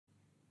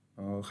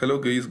Hello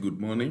guys, good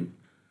morning.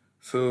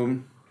 So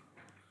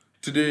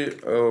today,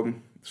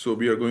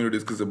 we are going to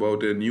discuss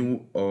about a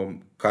new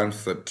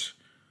concept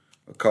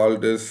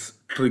called as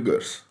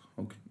triggers.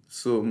 Okay.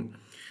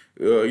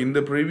 In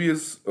the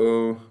previous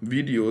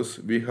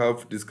videos, we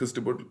have discussed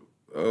about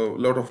a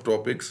lot of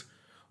topics,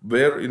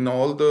 where in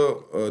all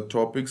the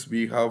topics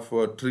we have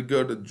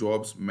triggered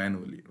jobs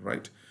manually,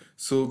 right?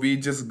 So we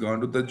just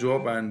gone to the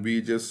job and we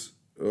just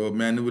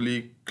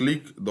manually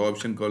click the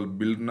option called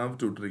build now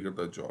to trigger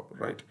the job,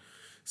 right?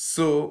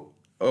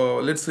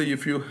 Let's say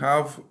if you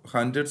have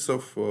hundreds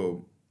of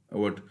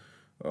what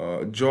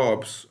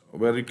jobs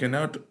where you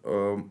cannot,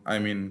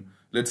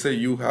 let's say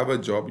you have a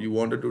job, you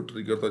wanted to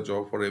trigger the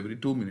job for every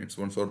 2 minutes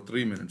once or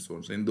 3 minutes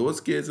once. In those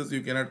cases,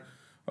 you cannot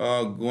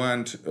go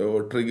and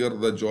trigger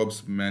the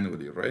jobs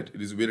manually, right?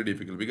 It is very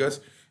difficult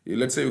because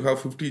let's say you have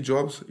 50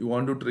 jobs, you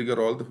want to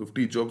trigger all the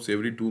 50 jobs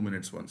every 2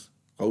 minutes once.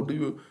 How do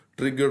you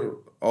trigger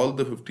all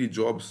the 50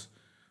 jobs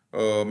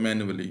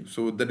manually?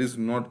 So that is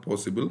not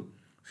possible.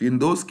 In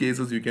those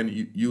cases, you can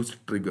use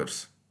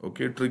triggers.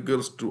 Okay,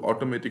 triggers to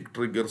automatic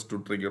triggers to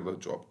trigger the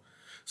job.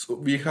 So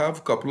we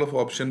have couple of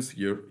options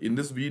here. In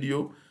this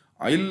video,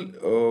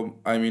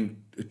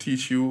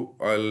 teach you.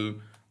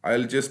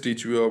 I'll just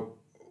teach you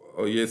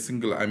a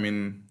single.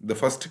 The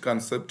first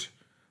concept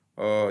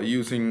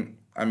using.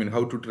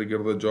 How to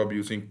trigger the job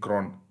using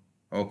cron.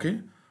 Okay.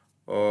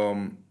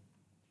 Um,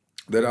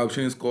 that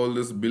option is called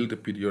as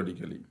build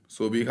periodically.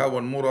 So we have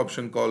one more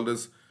option called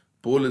as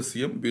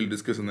Policium. We'll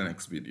discuss in the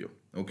next video.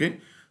 Okay.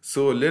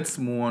 So let's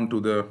move on to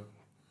the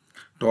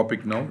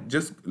topic now.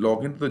 Just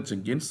log into the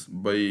Jenkins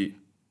by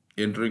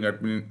entering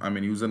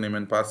username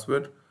and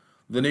password.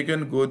 Then you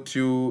can go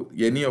to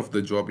any of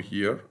the job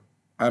here.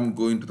 I'm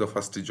going to the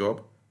first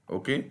job.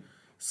 Okay.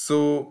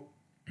 So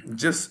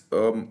just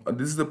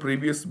this is the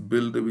previous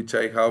build which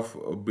I have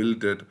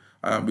built it,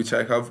 which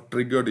I have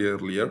triggered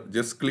earlier.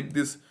 Just click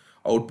this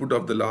output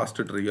of the last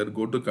trigger.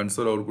 Go to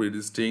console output. It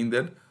is saying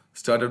that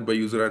started by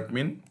user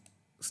admin.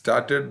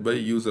 Started by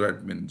user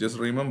admin. Just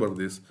remember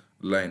this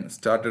line.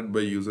 Started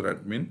by user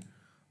admin,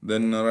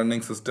 then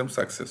running system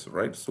success,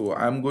 right? So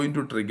I'm going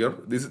to trigger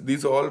this.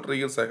 These all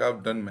triggers I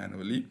have done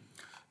manually.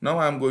 Now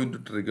I'm going to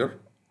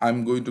trigger.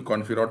 I'm going to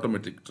configure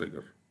automatic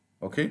trigger.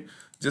 Okay,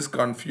 just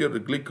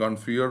configure, click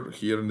configure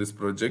here in this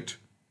project.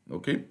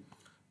 Okay,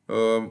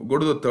 go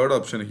to the third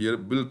option here,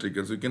 build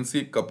triggers. You can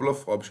see a couple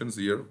of options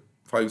here,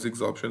 5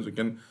 6 options. You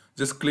can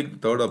just click the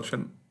third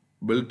option,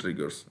 build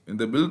triggers. In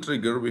the build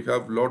trigger, we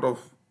have lot of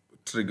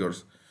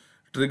triggers.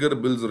 Trigger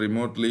builds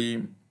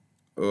remotely,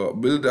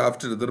 build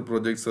after other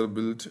projects are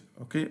built.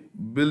 Okay,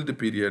 build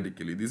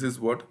periodically. This is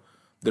what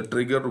the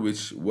trigger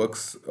which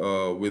works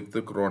with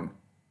the cron.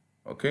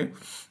 Okay,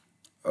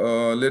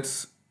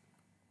 let's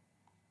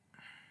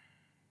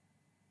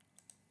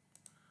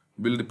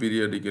build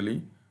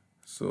periodically.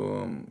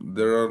 So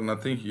there are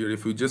nothing here.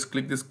 If you just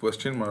click this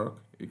question mark,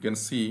 you can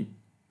see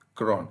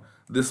cron.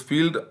 This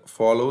field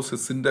follows a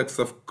syntax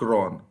of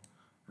cron,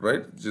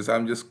 right?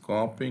 I'm just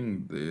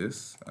copying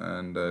this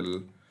and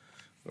I'll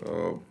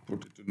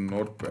put it in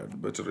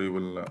notepad. Better you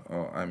will,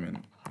 or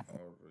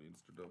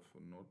instead of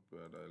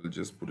notepad, I'll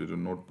just put it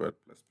in notepad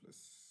plus plus.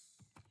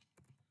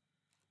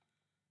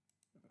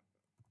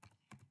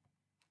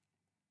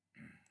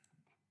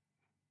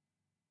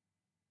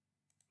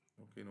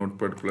 Okay,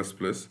 notepad plus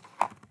plus.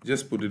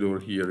 Just put it over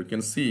here. You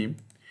can see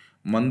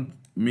month,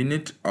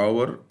 minute,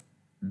 hour,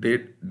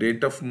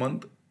 date of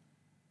month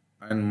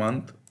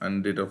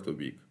and date of the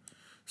week.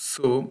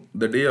 So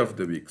the day of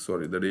the week,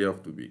 sorry, the day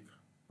of the week.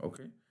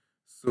 Okay.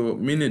 So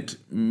minutes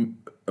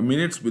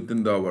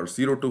within the hour,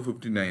 0 to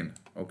 59.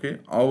 Okay.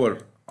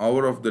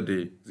 Hour of the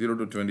day, 0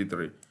 to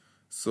 23.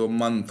 So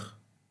month,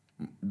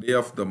 day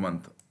of the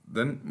month,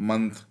 then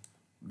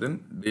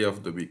day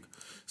of the week.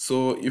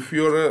 So if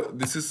you're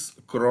this is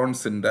cron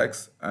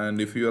syntax,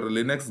 and if you're a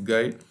Linux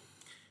guy,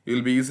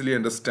 you'll be easily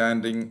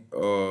understanding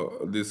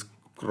this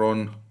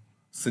cron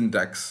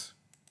syntax,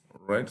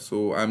 right?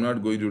 So I'm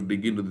not going to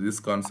dig into this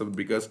concept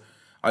because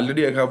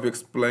already I have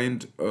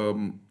explained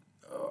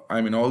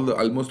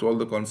almost all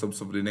the concepts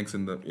of Linux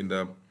in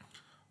the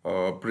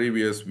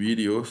previous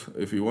videos.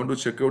 If you want to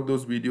check out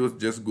those videos,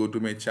 just go to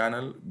my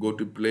channel, go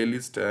to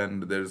playlist,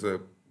 and there's a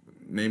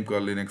name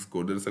called Linux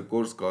Code. There's a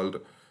course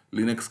called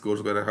Linux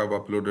course where I have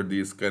uploaded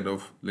these kind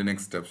of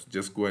Linux steps.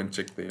 Just go and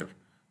check there.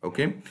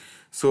 Okay,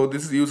 so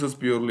this uses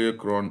purely a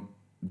cron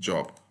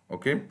job.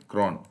 Okay,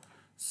 cron.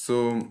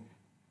 So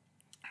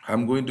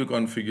I'm going to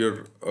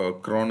configure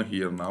cron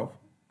here now.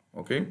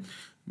 Okay,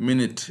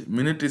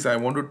 minute is I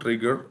want to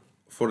trigger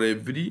for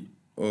every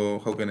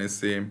how can I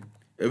say,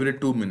 every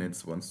 2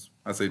 minutes once,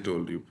 as I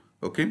told you.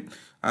 Okay,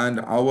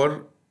 and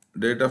hour,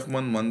 date of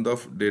month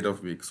of, date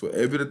of week. So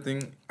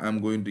everything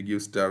I'm going to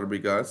give star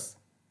because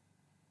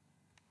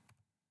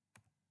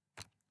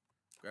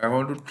I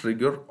want to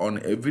trigger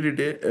on every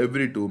day,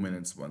 every 2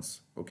 minutes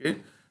once. Okay,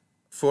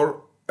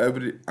 for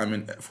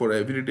for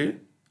every day,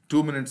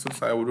 2 minutes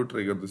once I want to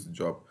trigger this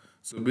job.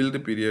 So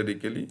build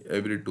periodically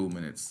every 2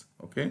 minutes.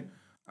 Okay,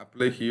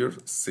 apply here,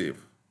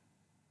 save.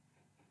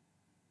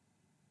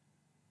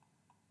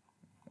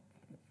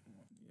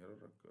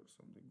 record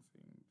something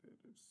saying that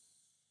it's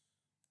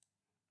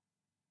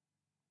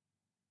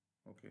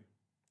okay.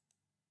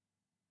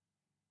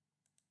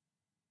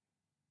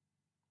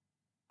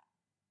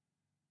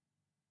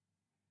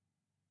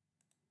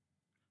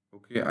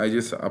 Okay, I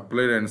just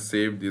applied and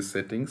saved these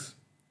settings.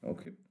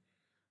 Okay.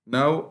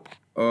 Now,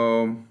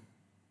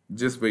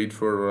 just wait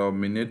for a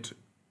minute.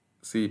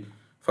 See,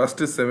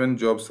 first 7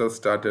 jobs are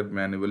started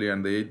manually,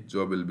 and the 8th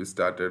job will be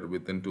started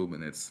within 2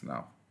 minutes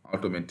now,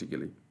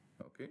 automatically.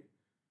 Okay.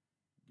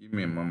 Give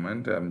me a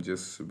moment. I'm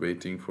just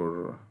waiting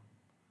for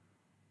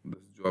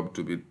this job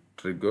to be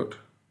triggered.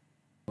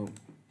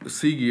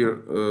 See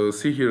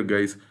here,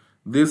 guys.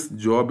 This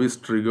job is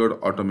triggered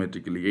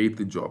automatically.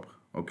 8th job.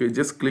 Okay,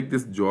 just click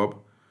this job.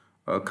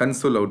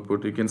 Console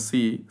output. You can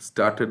see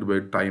started by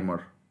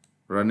timer,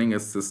 running a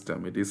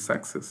system. It is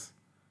success.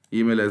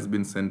 Email has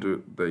been sent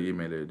to the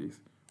email IDs.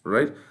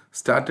 Right?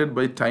 Started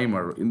by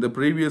timer. In the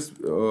previous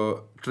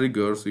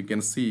triggers, you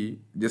can see.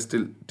 Just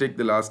to take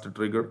the last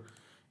trigger.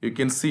 You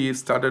can see it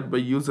started by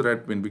user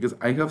admin because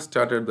I have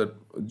started that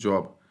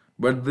job.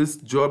 But this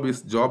job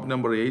is job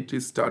number 8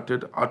 is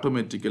started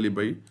automatically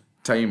by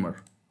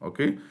timer.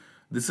 Okay,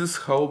 this is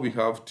how we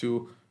have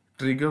to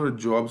trigger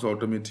jobs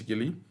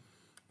automatically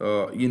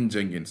in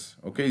Jenkins.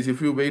 Okay,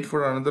 if you wait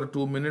for another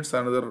 2 minutes,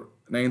 another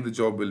 9th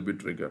job will be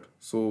triggered.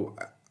 So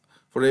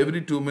for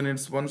every 2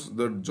 minutes once,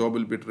 the job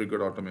will be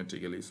triggered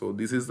automatically. So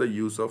this is the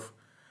use of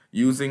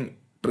using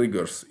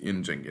triggers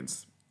in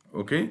Jenkins.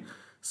 Okay,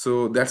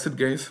 so that's it,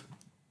 guys.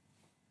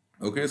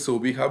 Okay, so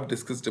we have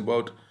discussed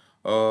about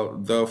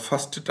the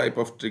first type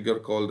of trigger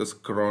called as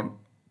cron,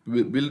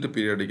 build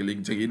periodically.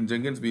 In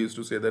Jenkins, we used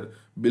to say that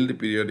build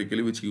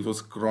periodically, which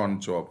uses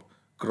cron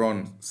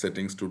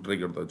settings to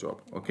trigger the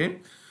job.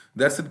 Okay,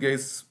 that's it,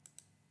 guys.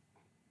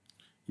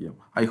 Yeah,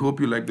 I hope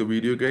you like the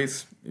video,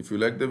 guys. If you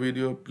like the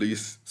video,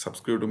 please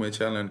subscribe to my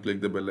channel and click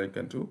the bell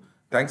icon too.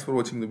 Thanks for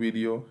watching the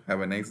video.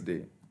 Have a nice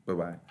day. Bye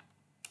bye.